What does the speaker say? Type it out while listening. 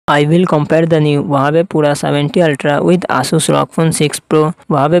I will compare the new Huawei Pura 70 Ultra with Asus ROG Phone 6 Pro.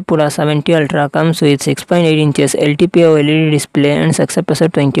 Huawei Pura 70 Ultra comes with 6.8 inches LTPO LED display and success ratio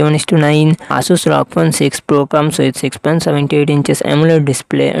 21:9. Asus ROG Phone 6 Pro comes with 6.78 inches AMOLED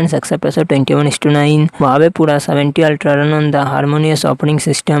display and success ratio 21:9. Huawei Pura 70 Ultra run on the Harmonious operating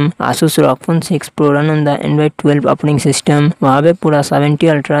system. Asus ROG Phone 6 Pro run on the Android 12 operating system. Huawei Pura 70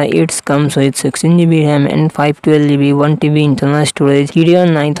 Ultra comes with 16GB RAM and 512GB 1TB internal storage.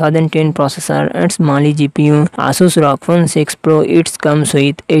 Radeon 9010 processor and Mali GPU. Asus ROG Phone 6 Pro comes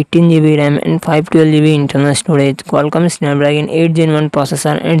with 18GB RAM and 512GB internal storage. Qualcomm Snapdragon 8 Gen 1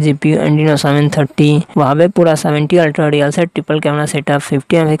 processor and GPU Adreno 730. Huawei Pura 70 Ultra real set triple camera setup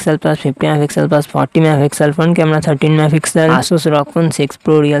 50MP plus 50MP plus 40MP front camera 13MP. Asus ROG Phone 6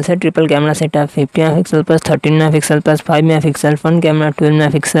 Pro real set triple camera setup 50MP plus 13MP plus 5MP front camera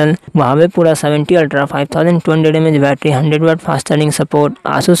 12MP. Huawei Pura 70 Ultra 5200 mAh battery 100W fast charging support.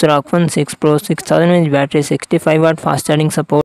 Asus ROG Phone 6 Pro 6000 mAh battery 65W fast charging support.